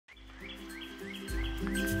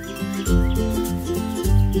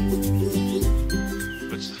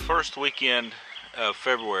It's the first weekend of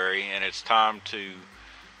February, and it's time to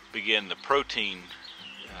begin the protein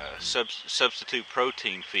substitute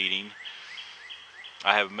protein feeding.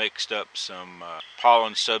 I have mixed up some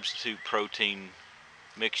pollen substitute protein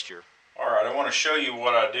mixture. Alright, I want to show you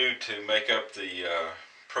what I do to make up the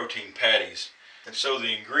protein patties. And so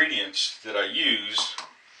the ingredients that I use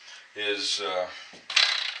is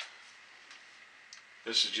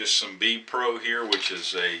this is just some Bee Pro here, which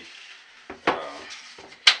is a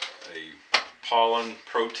pollen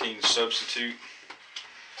protein substitute.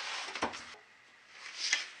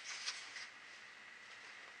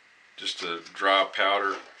 Just a dry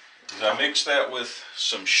powder. I mix that with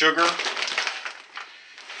some sugar,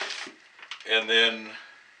 and then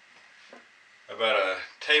about a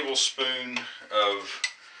tablespoon of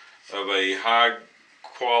a high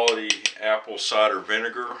quality apple cider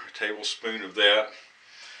vinegar, a tablespoon of that,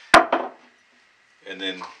 and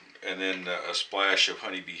then a splash of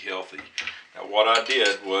Honeybee Healthy. Now what I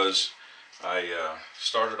did was I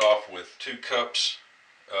started off with 2 cups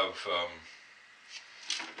of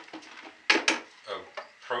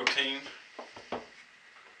protein.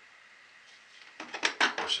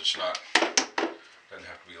 Of course, it's not, doesn't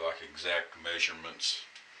have to be like exact measurements.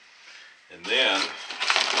 And then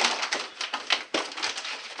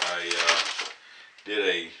I did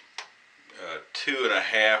a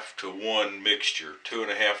 2.5 to 1 mixture,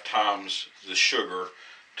 2.5 times the sugar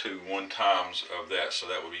to 1 times of that, so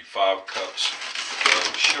that would be 5 cups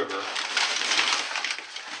of sugar.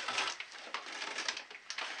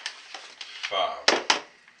 5.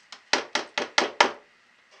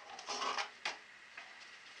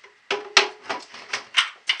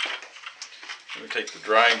 Let me take the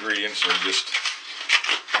dry ingredients and just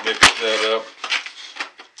mix that up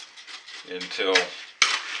until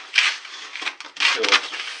it's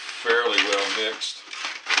fairly well mixed.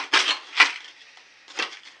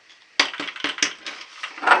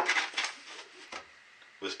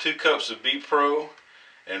 With 2 cups of Bee Pro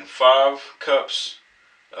and 5 cups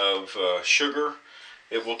of sugar,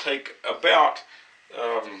 it will take about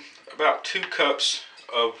 2 cups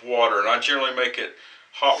of water, and I generally make it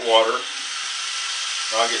hot water.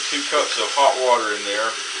 I'll get 2 cups of hot water in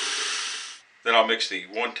there. Then I'll mix the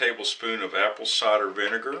 1 tablespoon of apple cider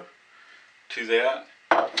vinegar to that,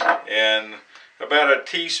 and about a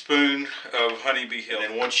teaspoon of Honeybee Hill.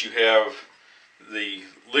 And once you have the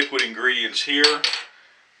liquid ingredients here,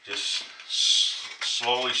 just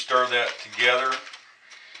slowly stir that together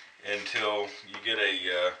until you get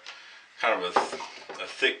a kind of a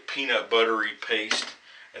thick peanut buttery paste,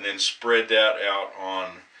 and then spread that out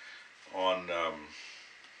on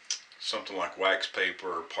something like wax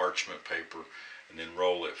paper or parchment paper, and then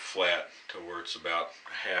roll it flat to where it's about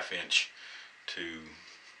a half inch to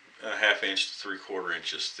 3/4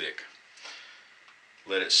 inches thick.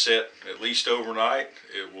 Let it set at least overnight.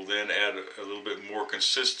 It will then add a little bit more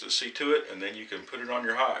consistency to it, and then you can put it on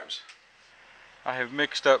your hives. I have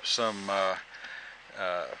mixed up some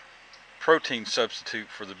protein substitute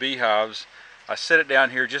for the beehives. I set it down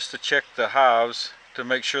here just to check the hives to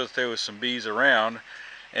make sure that there was some bees around,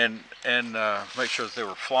 and make sure that they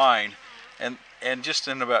were flying. And just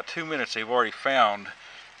in about 2 minutes, they've already found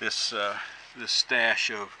this this stash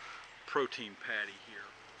of protein patty here.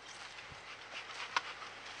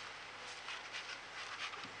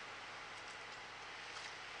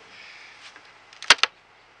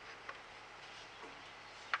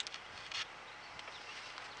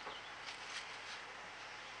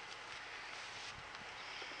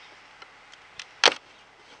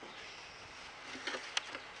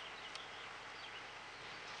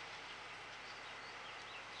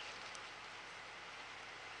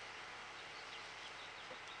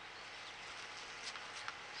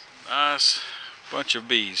 Nice bunch of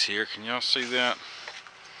bees here. Can y'all see that?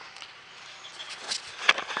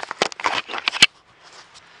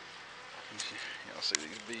 Y'all see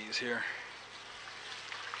these bees here?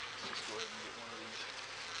 Let's go ahead and get one of these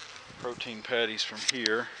protein patties from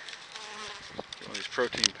here. Get one of these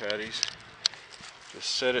protein patties. Just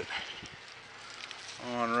set it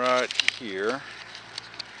on right here.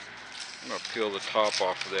 I'm going to peel the top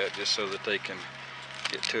off of that just so that they can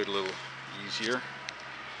get to it a little easier.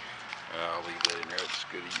 I'll leave that in there, it's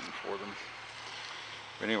good eating for them.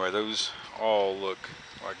 But anyway, those all look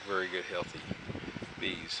like very good healthy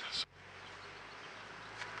bees.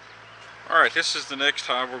 Alright, this is the next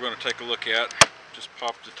hive we're going to take a look at. Just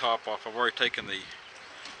pop the top off. I've already taken the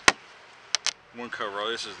one cover off.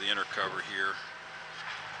 This is the inner cover here.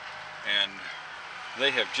 And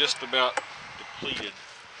they have just about depleted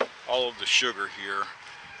all of the sugar here.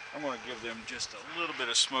 I'm going to give them just a little bit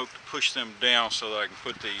of smoke to push them down so that I can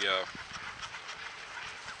put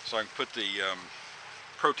the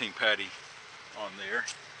protein patty on there.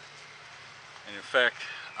 And in fact,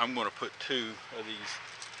 I'm going to put 2 of these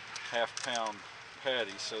half-pound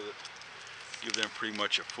patties so that give them pretty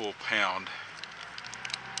much a full pound.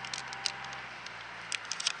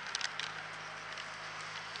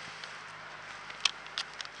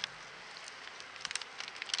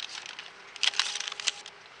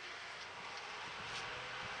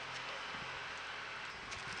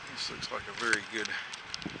 This looks like a very good,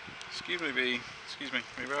 excuse me bee, excuse me,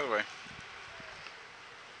 move out of the way.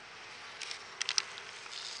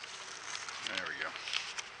 There we go.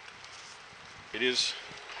 It is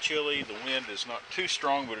chilly, the wind is not too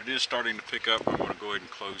strong, but it is starting to pick up. I'm going to go ahead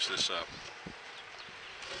and close this up.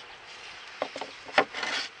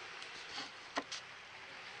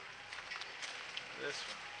 This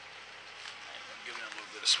one, I'm going to give them a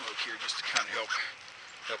little bit of smoke here just to kind of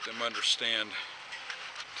help them understand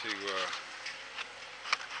to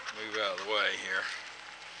move out of the way here.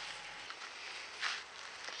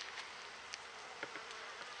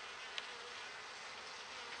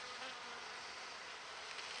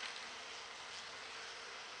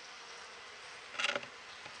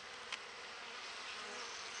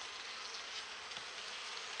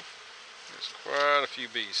 There's quite a few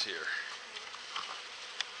bees here,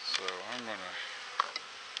 so I'm going to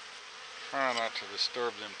try not to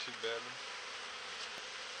disturb them too badly.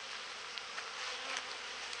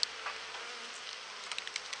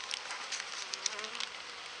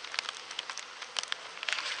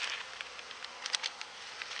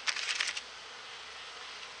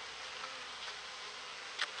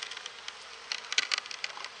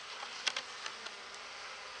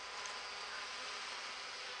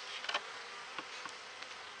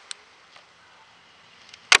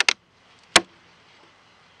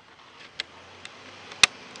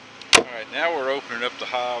 Alright, now we're opening up the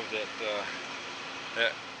hive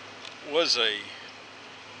that was a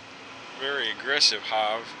very aggressive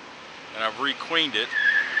hive, and I've requeened it,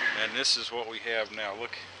 and this is what we have now.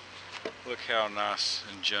 Look how nice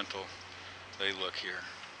and gentle they look here.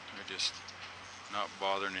 They're just not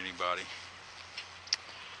bothering anybody.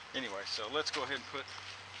 Anyway, so let's go ahead and put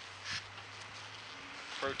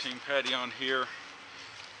protein patty on here.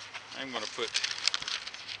 I'm going to put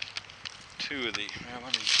 2 of the, well,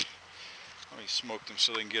 let me smoke them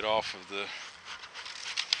so they can get off of the,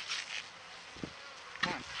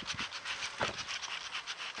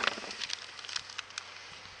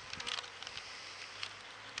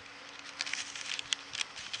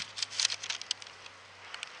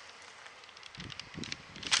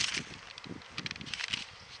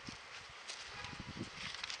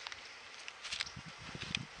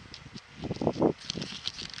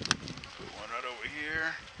 put one right over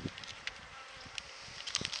here.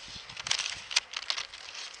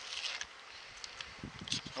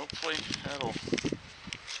 Hopefully that'll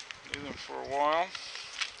do them for a while.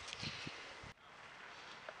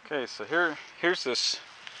 Okay, so here's this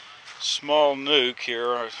small nuke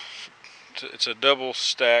here. It's a double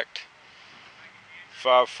stacked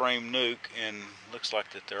 5-frame nuke, and looks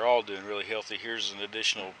like that they're all doing really healthy. Here's an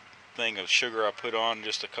additional thing of sugar I put on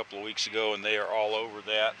just a couple of weeks ago, and they are all over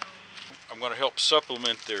that. I'm going to help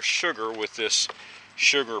supplement their sugar with this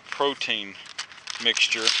sugar protein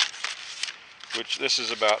mixture, which this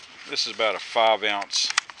is about a 5-ounce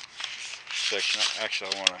section.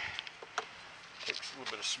 Actually, I want to take a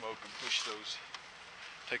little bit of smoke and push those.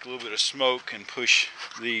 Take a little bit of smoke and push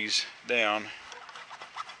these down.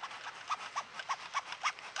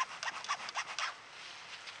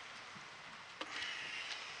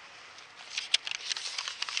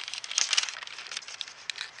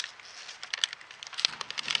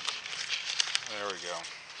 There we go.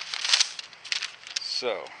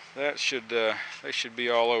 So that should they should be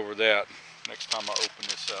all over that next time I open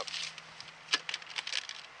this up.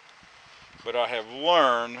 But I have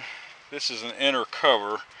learned this is an inner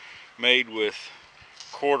cover made with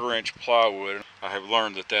 1/4-inch plywood. I have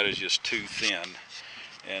learned that that is just too thin,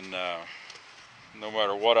 and no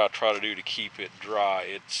matter what I try to do to keep it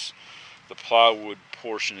dry, the plywood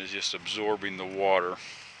portion is just absorbing the water.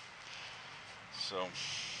 So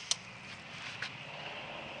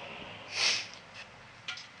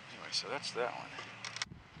anyway, so that's that one.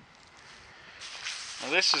 Now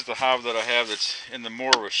this is the hive that I have that's in the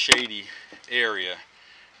more of a shady area,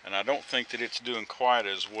 and I don't think that it's doing quite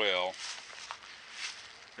as well.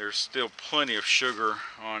 There's still plenty of sugar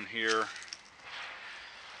on here,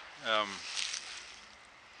 and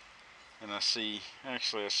I see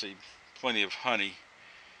plenty of honey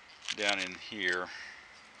down in here.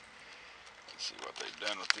 Let's see what they've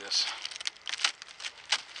done with this.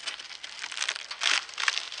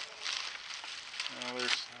 Well,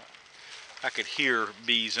 I could hear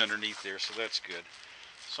bees underneath there, so that's good.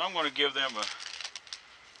 So I'm going to give them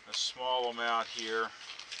a small amount here.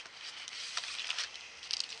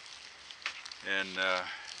 And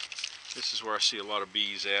this is where I see a lot of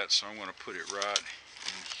bees at, so I'm going to put it right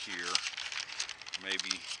in here.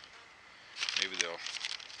 Maybe they'll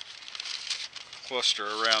cluster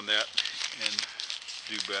around that and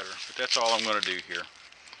do better. But that's all I'm going to do here.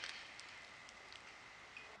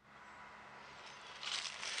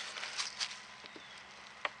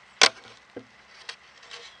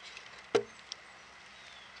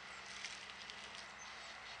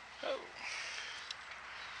 Oh,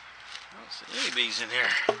 I don't see any bees in here.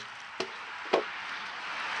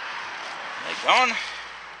 They gone?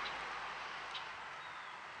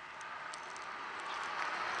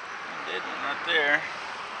 Dead one right there.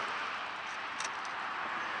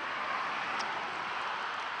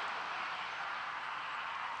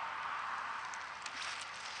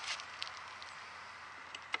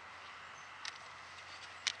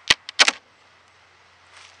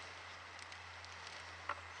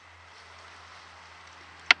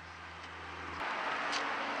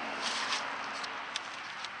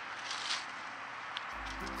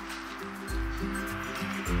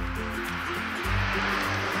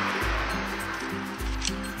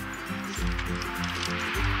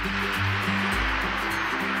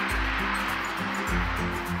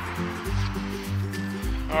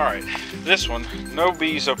 Alright, this one, no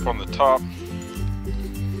bees up on the top,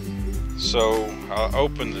 so I'll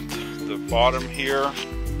open the bottom here.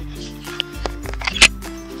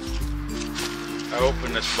 I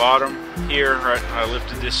opened this bottom here, right, I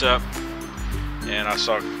lifted this up, and I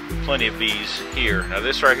saw plenty of bees here. Now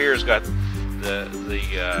this right here has got the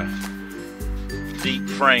deep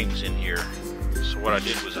frames in here, so what I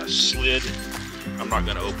did was I slid. I'm not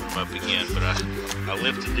going to open them up again, but I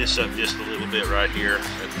lifted this up just a little bit right here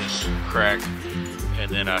at this crack, and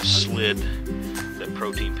then I slid that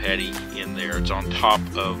protein patty in there. It's on top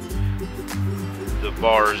of the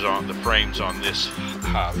bars on the frames on this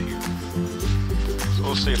hive here. So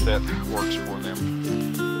we'll see if that works for them.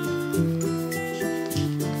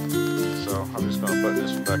 So I'm just going to button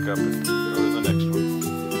this one back up and go to the next one.